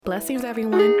Blessings,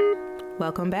 everyone.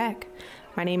 Welcome back.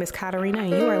 My name is Catearina, and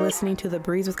you are listening to the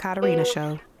Breeze with Catearina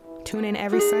show. Tune in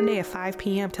every Sunday at 5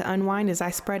 p.m. to unwind as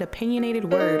I spread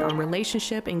opinionated word on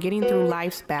relationship and getting through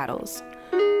life's battles.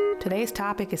 Today's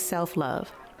topic is self-love.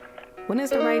 When is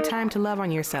the right time to love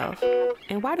on yourself?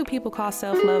 And why do people call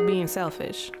self-love being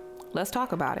selfish? Let's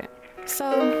talk about it.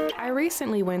 So, I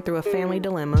recently went through a family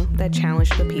dilemma that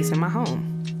challenged the peace in my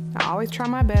home. I always try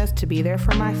my best to be there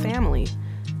for my family.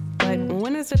 But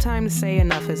when is the time to say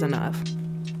enough is enough?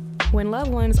 When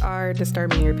loved ones are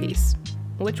disturbing your peace,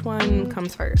 which one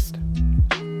comes first?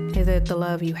 Is it the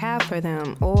love you have for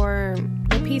them or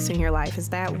the peace in your life? Is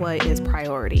that what is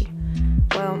priority?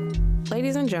 Well,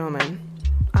 ladies and gentlemen,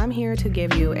 I'm here to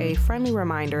give you a friendly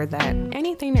reminder that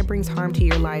anything that brings harm to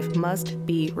your life must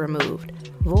be removed,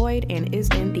 void, and is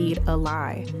indeed a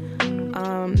lie.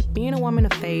 Being a woman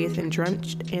of faith and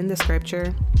drenched in the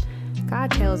scripture,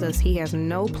 God tells us he has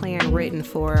no plan written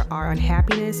for our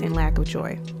unhappiness and lack of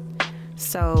joy.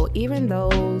 So even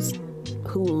those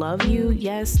who love you,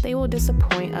 yes, they will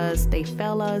disappoint us, they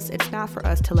fail us. It's not for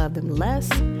us to love them less,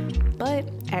 but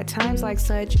at times like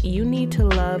such, you need to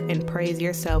love and praise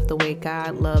yourself the way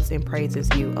God loves and praises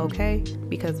you, okay?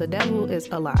 Because the devil is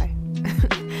a lie.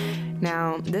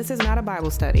 Now, this is not a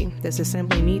Bible study. This is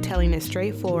simply me telling it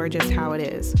straightforward just how it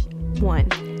is.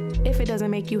 1, if it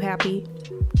doesn't make you happy,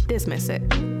 dismiss it.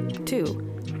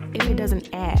 2, if it doesn't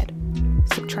add,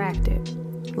 subtract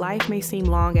it. Life may seem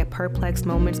long at perplexed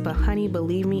moments, but honey,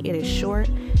 believe me, it is short,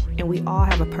 and we all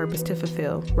have a purpose to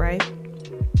fulfill, right?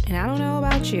 And I don't know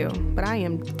about you, but I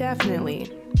am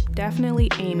definitely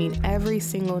aiming every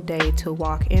single day to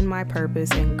walk in my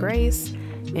purpose and grace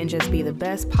and just be the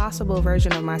best possible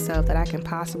version of myself that I can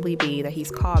possibly be, that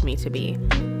he's called me to be.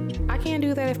 I can't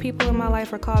do that if people in my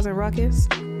life are causing ruckus,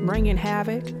 bringing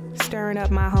havoc, stirring up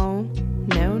my home.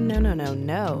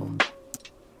 No.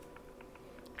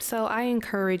 So I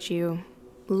encourage you,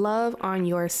 love on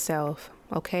yourself,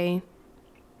 okay?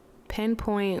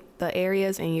 Pinpoint the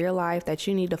areas in your life that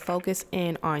you need to focus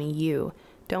in on you.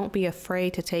 Don't be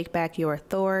afraid to take back your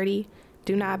authority.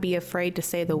 Do not be afraid to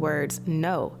say the words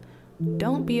no.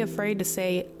 Don't be afraid to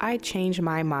say, I changed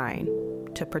my mind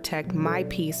to protect my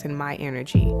peace and my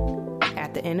energy.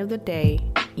 At the end of the day,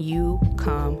 you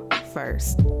come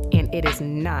first, and it is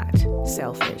not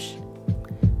selfish.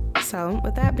 So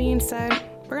with that being said,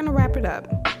 we're going to wrap it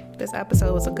up. This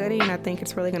episode was a goodie, and I think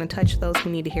it's really going to touch those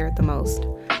who need to hear it the most.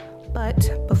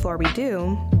 But before we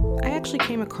do, I actually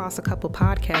came across a couple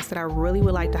podcasts that I really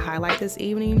would like to highlight this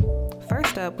evening.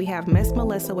 First up, we have Miss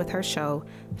Melissa with her show,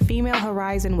 Female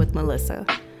Horizon with Melissa.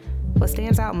 What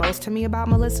stands out most to me about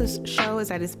Melissa's show is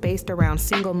that it's based around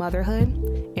single motherhood,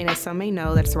 and as some may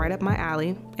know, that's right up my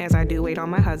alley, as I do wait on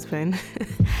my husband.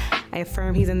 I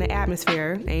affirm he's in the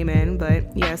atmosphere, amen,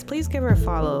 but yes, please give her a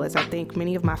follow, as I think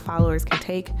many of my followers can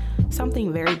take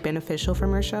something very beneficial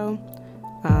from her show.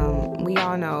 We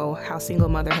all know how single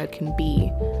motherhood can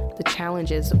be, the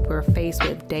challenges we're faced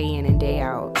with day in and day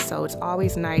out, so it's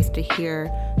always nice to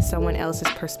hear someone else's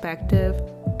perspective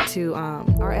to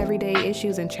our everyday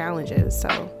issues and challenges,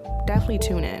 so definitely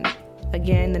tune in.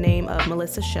 Again, the name of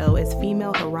Melissa's show is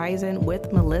Female Horizon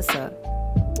with Melissa.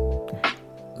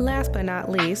 Last but not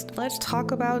least, let's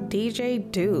talk about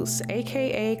DJ Deuce,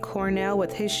 aka Cornell,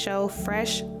 with his show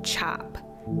Fresh Chop.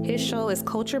 His show is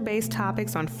culture-based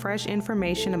topics on fresh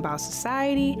information about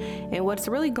society and what's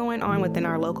really going on within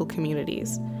our local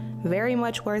communities. Very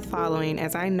much worth following,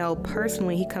 as I know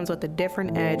personally he comes with a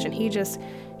different edge, and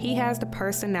he has the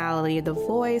personality, the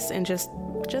voice, and just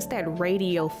that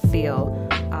radio feel,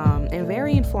 and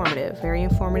very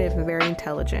informative and very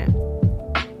intelligent.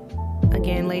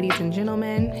 Again, ladies and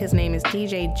gentlemen, his name is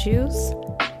DJ Juice,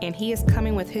 and he is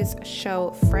coming with his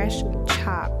show Fresh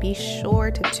Chop. Be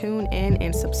sure to tune in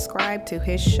and subscribe to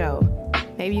his show.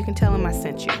 Maybe you can tell him I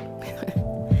sent you.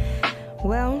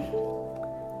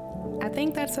 Well, I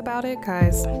think that's about it,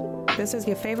 guys. This is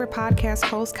your favorite podcast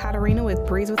host, Catearina, with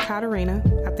Breeze with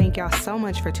Catearina. I thank y'all so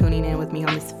much for tuning in with me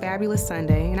on this fabulous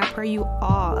Sunday, and I pray you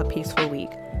all a peaceful week.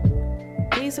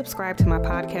 Please subscribe to my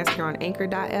podcast here on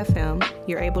anchor.fm.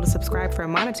 You're able to subscribe for a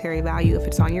monetary value if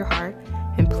it's on your heart.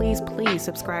 And please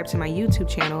subscribe to my YouTube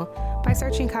channel by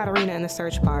searching Catearina in the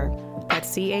search bar.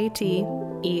 That's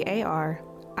Catearina.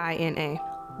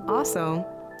 Also,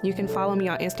 you can follow me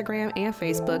on Instagram and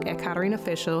Facebook at Catearina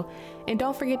Official. And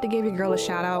don't forget to give your girl a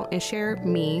shout out and share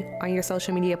me on your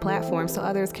social media platforms so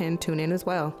others can tune in as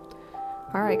well.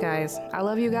 All right, guys. I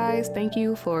love you guys. Thank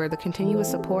you for the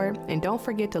continuous support. And don't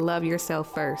forget to love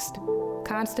yourself first.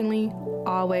 Constantly,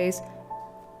 always,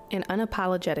 and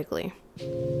unapologetically.